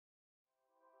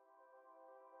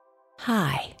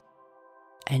Hi,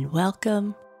 and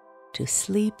welcome to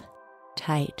Sleep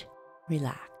Tight,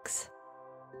 Relax.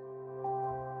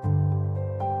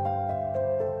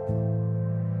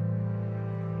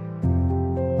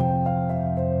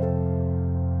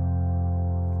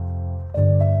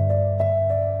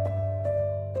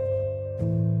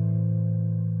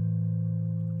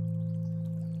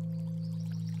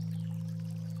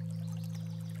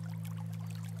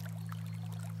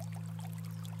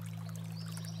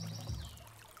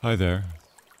 Hi there,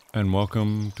 and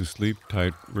welcome to Sleep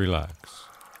Tight, Relax.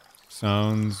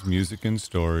 Sounds, music, and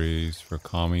stories for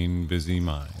calming busy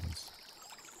minds.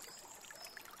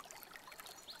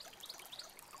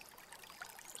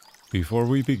 Before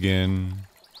we begin,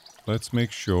 let's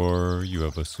make sure you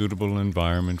have a suitable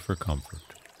environment for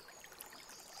comfort.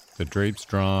 The drapes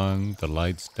drawn, the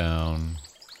lights down.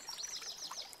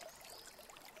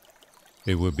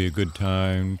 It would be a good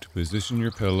time to position your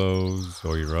pillows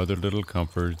or your other little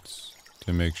comforts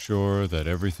to make sure that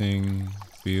everything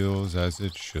feels as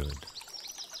it should.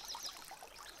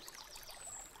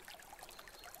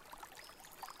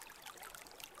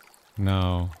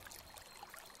 Now,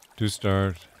 to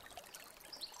start,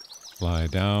 lie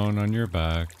down on your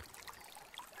back.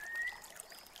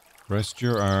 Rest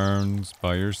your arms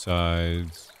by your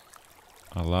sides.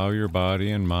 Allow your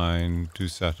body and mind to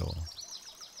settle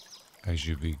as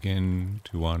you begin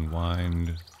to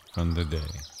unwind from the day.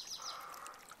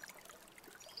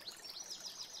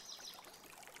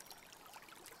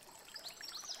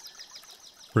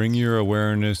 Bring your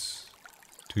awareness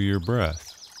to your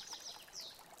breath,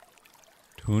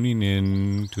 tuning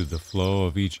in to the flow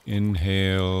of each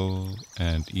inhale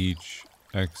and each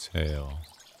exhale.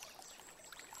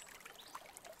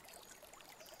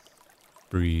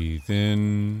 Breathe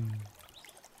in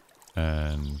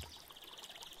and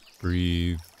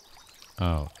breathe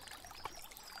out.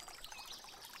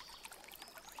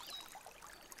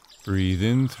 Breathe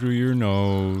in through your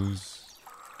nose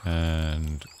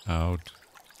and out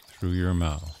through your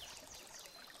mouth.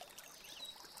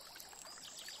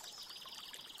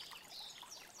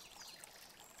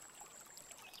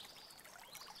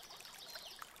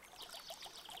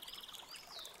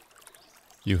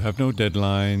 You have no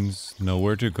deadlines,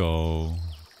 nowhere to go.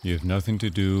 You have nothing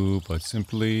to do but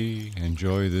simply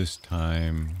enjoy this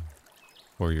time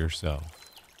for yourself.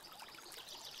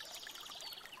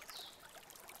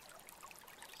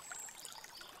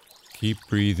 Keep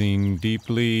breathing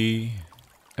deeply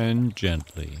and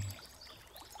gently,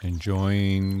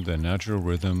 enjoying the natural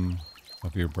rhythm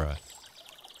of your breath.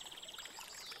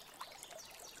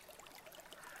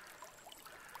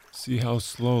 See how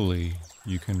slowly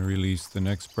you can release the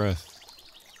next breath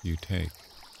you take.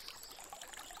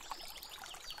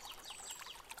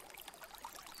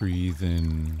 Breathe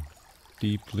in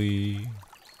deeply,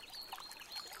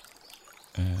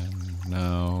 and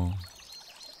now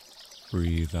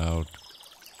breathe out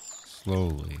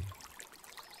slowly.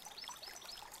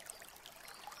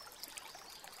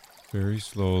 Very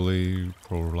slowly,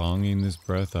 prolonging this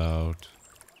breath out,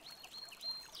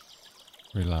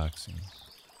 relaxing.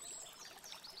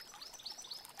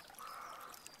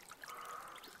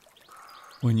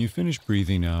 When you finish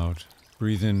breathing out,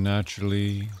 breathe in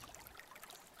naturally,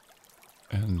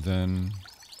 and then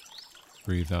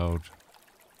breathe out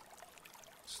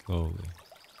slowly.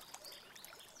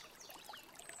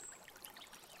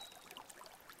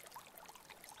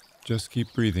 Just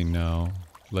keep breathing now,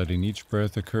 letting each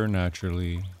breath occur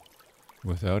naturally,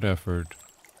 without effort,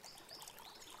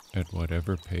 at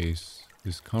whatever pace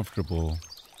is comfortable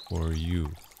for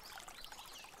you.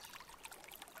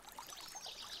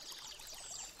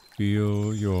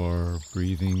 Feel your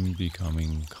breathing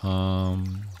becoming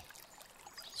calm,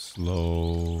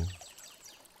 slow,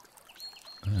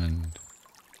 and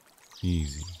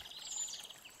easy.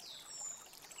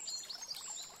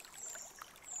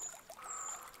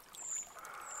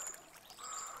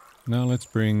 Now let's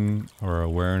bring our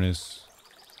awareness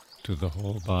to the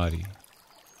whole body.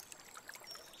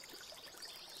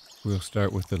 We'll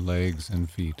start with the legs and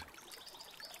feet.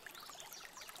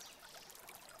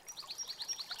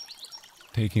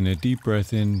 Taking a deep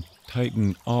breath in,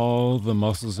 tighten all the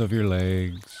muscles of your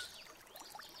legs,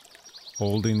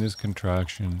 holding this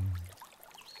contraction.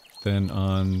 Then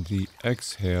on the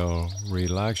exhale,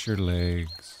 relax your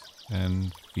legs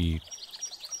and feet,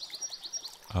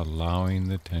 allowing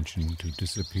the tension to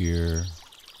disappear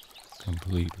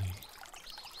completely.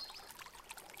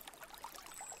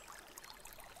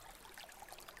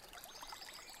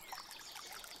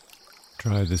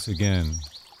 Try this again.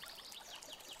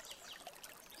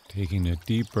 Taking a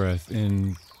deep breath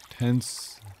in,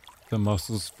 tense the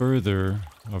muscles further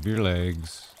of your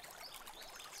legs,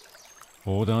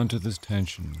 Hold on to this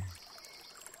tension.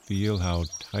 Feel how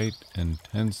tight and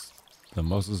tense the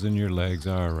muscles in your legs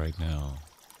are right now.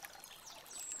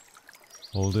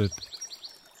 Hold it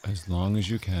as long as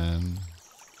you can,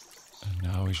 and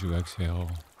now as you exhale,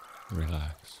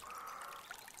 relax.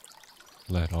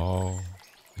 Let all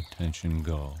the tension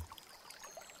go.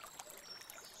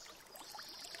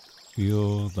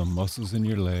 Feel the muscles in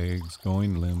your legs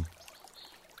going limp,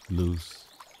 loose,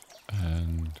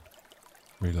 and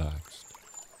relaxed.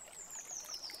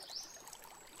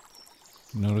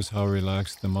 Notice how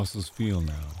relaxed the muscles feel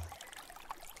now.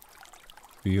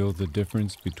 Feel the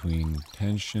difference between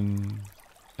tension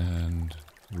and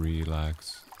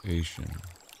relaxation.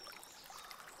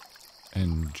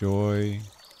 Enjoy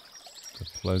the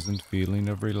pleasant feeling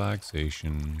of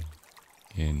relaxation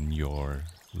in your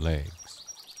legs.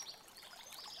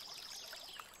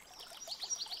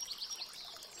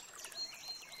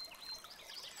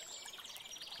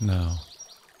 Now,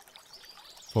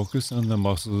 focus on the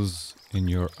muscles in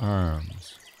your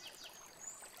arms.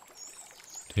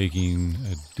 Taking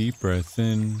a deep breath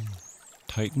in,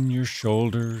 tighten your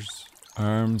shoulders,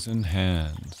 arms, and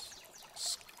hands.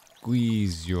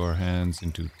 Squeeze your hands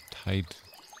into tight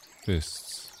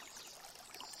fists.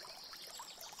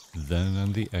 Then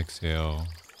on the exhale,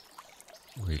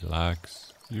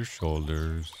 relax your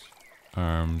shoulders,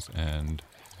 arms, and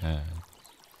hands.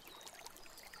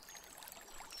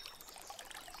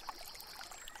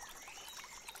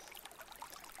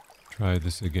 Try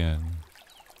this again,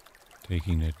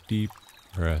 taking a deep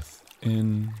breath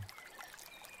in.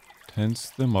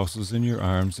 Tense the muscles in your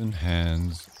arms and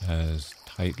hands as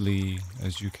tightly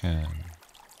as you can.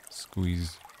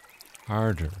 Squeeze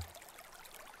harder.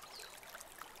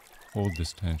 Hold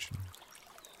this tension.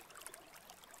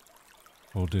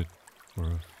 Hold it for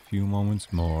a few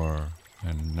moments more,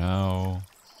 and now,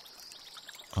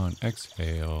 on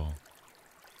exhale,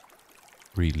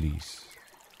 release.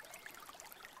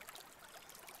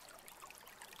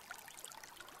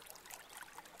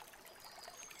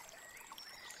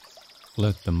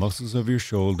 Let the muscles of your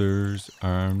shoulders,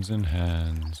 arms, and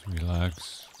hands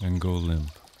relax and go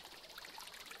limp.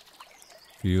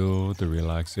 Feel the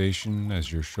relaxation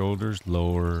as your shoulders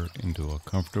lower into a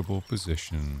comfortable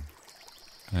position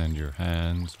and your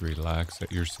hands relax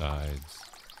at your sides.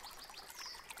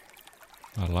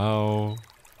 Allow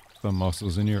the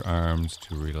muscles in your arms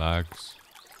to relax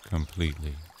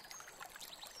completely.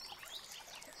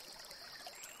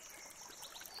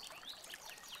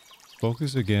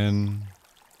 Focus again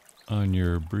on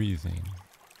your breathing.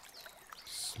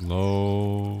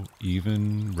 Slow,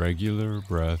 even, regular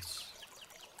breaths.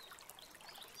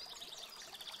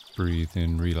 Breathe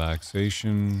in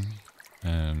relaxation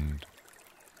and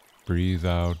breathe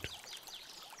out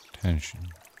tension.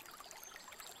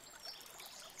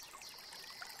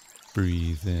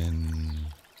 Breathe in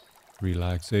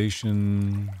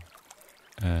relaxation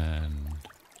and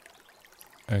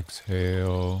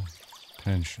exhale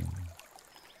tension.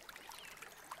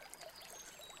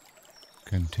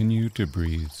 Continue to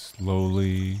breathe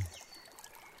slowly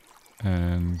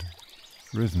and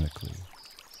rhythmically.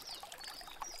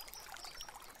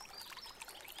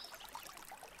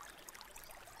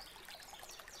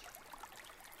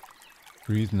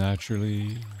 Breathe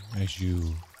naturally as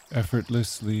you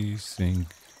effortlessly sink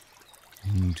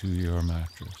into your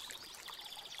mattress.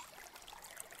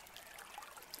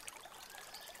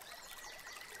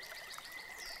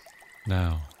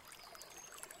 Now,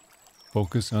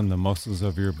 focus on the muscles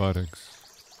of your buttocks.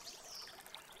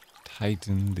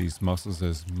 Tighten these muscles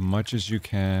as much as you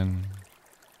can.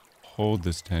 Hold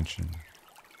this tension.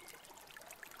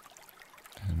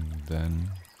 And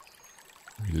then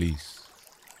release.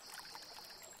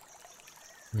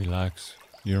 Relax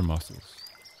your muscles.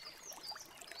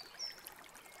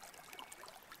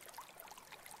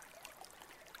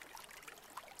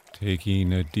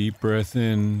 Taking a deep breath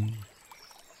in,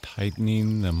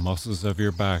 tightening the muscles of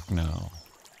your back now.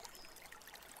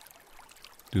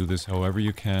 Do this however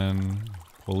you can,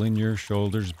 pulling your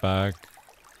shoulders back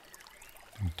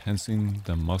and tensing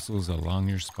the muscles along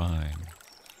your spine.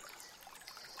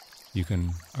 You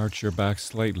can arch your back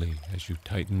slightly as you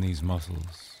tighten these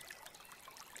muscles.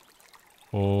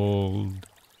 Hold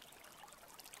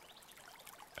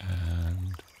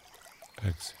and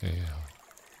exhale.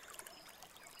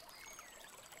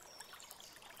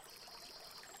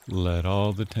 Let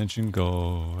all the tension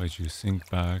go as you sink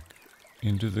back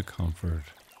into the comfort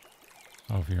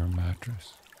of your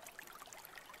mattress.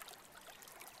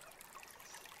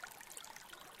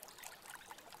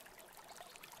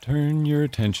 Turn your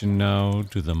attention now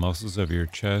to the muscles of your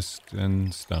chest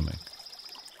and stomach.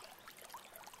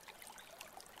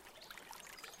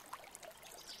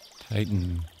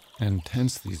 Tighten and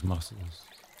tense these muscles.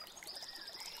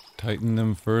 Tighten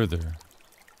them further.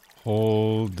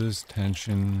 Hold this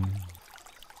tension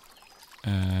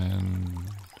and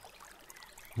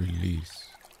release.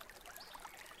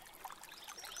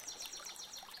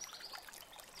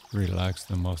 Relax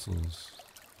the muscles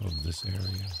of this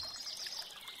area.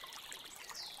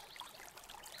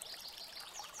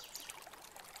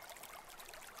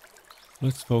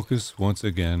 Let's focus once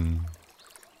again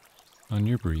on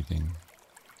your breathing.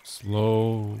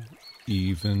 Slow,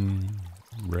 even,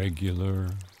 regular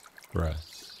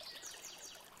breaths.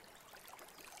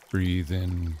 Breathe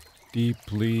in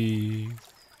deeply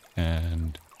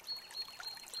and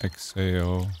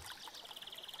exhale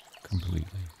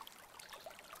completely.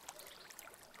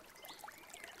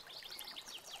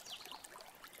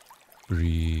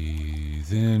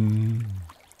 Breathe in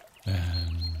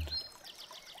and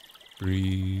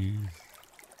breathe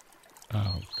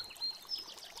out.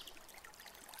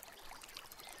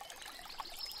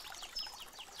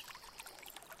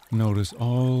 Notice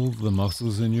all the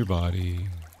muscles in your body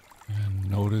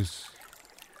and notice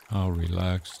how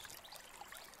relaxed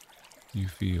you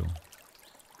feel.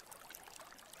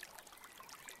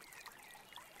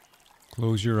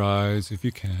 Close your eyes if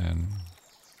you can.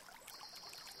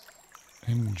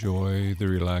 Enjoy the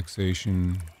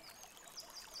relaxation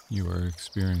you are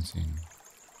experiencing.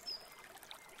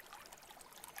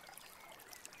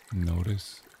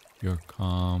 Notice your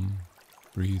calm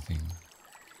breathing,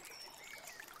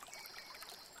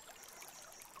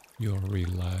 your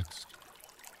relaxed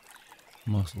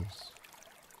muscles.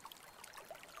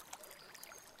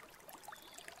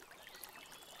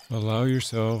 Allow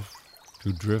yourself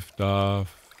to drift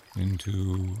off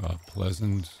into a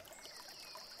pleasant,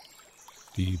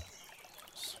 deep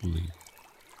sleep.